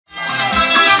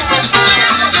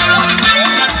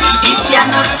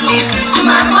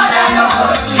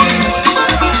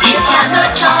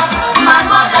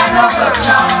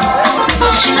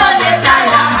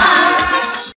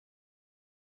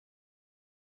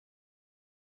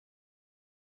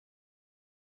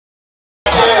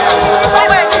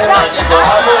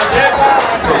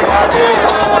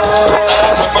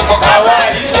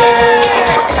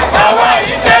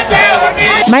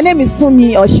My name is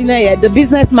Fumi Oshineye, the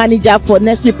business manager for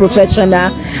Nestle Professional,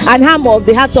 and I'm of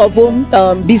the Heart of Home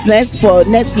business for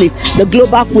Nestle, the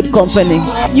global food company.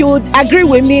 You would agree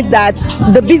with me that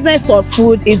the business of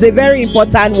food is a very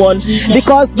important one,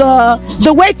 because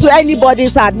the way to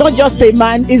anybody's heart, not just a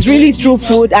man, is really through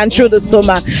food and through the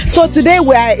stomach. So today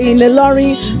we are in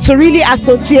Ilorin to really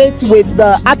associate with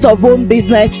the Heart of Home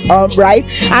business, right?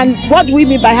 And what do we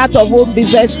mean by Heart of Home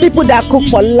business? People that cook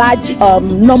for large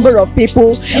number of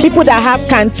people that have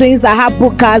canteens, that have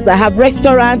bookers, that have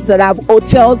restaurants, that have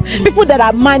hotels, people that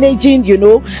are managing, you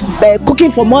know,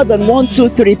 cooking for more than 1, 2,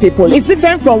 3 people. It's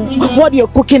different from what you're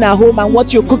cooking at home and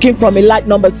what you're cooking from a large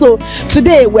number. So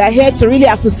today we are here to really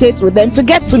associate with them, to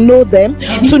get to know them,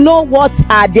 to know what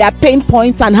are their pain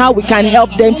points and how we can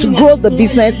help them to grow the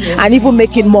business and even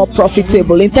make it more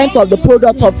profitable in terms of the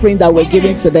product offering that we're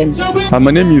giving to them.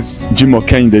 My name is Jim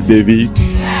Okende David.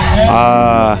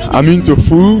 I'm into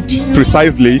food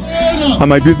precisely, and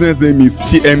my business name is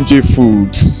TMJ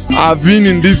Foods. I've been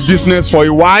in this business for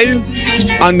a while,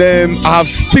 and I have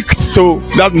sticked to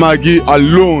that Maggi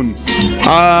alone.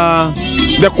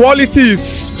 The quality is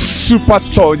super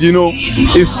tough, you know.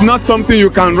 It's not something you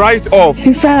can write off.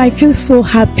 In fact, I feel so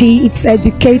happy. It's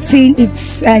educating,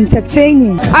 it's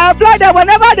entertaining. I apply that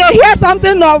whenever they hear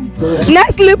something of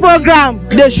Nestle program,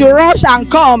 they should rush and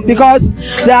come, because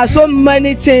there are so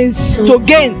many things to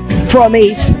gain from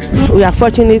it. We are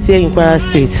fortunate here in Kwara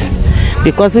State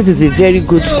because it is a very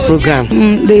good program.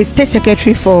 The State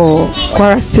Secretary for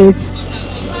Kwara State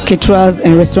Caterers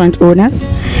and Restaurant Owners.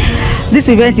 This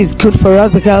event is good for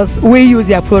us because we use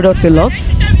their products a lot.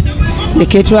 The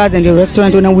caterers and the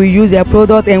restaurant owner, we use their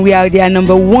product and we are their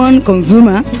 #1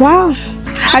 consumer. Wow.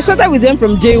 I started with them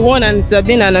from day one, and it's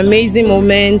been an amazing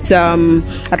moment,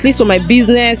 at least for my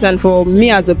business and for me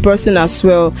as a person as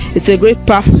well. It's a great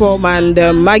platform, and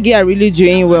Maggi are really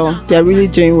doing well. They're really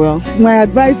doing well. My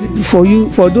advice for you,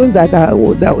 for those that are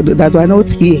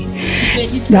not here,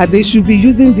 that they should be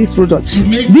using this product.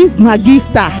 This Maggi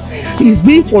Star is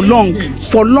been for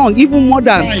long, even more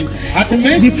than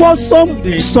before some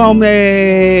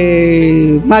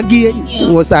Maggi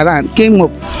was around, came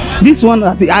up. This one,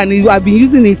 and I've been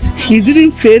using it. It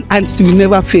didn't fail and it will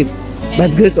never fail by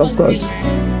the grace of God.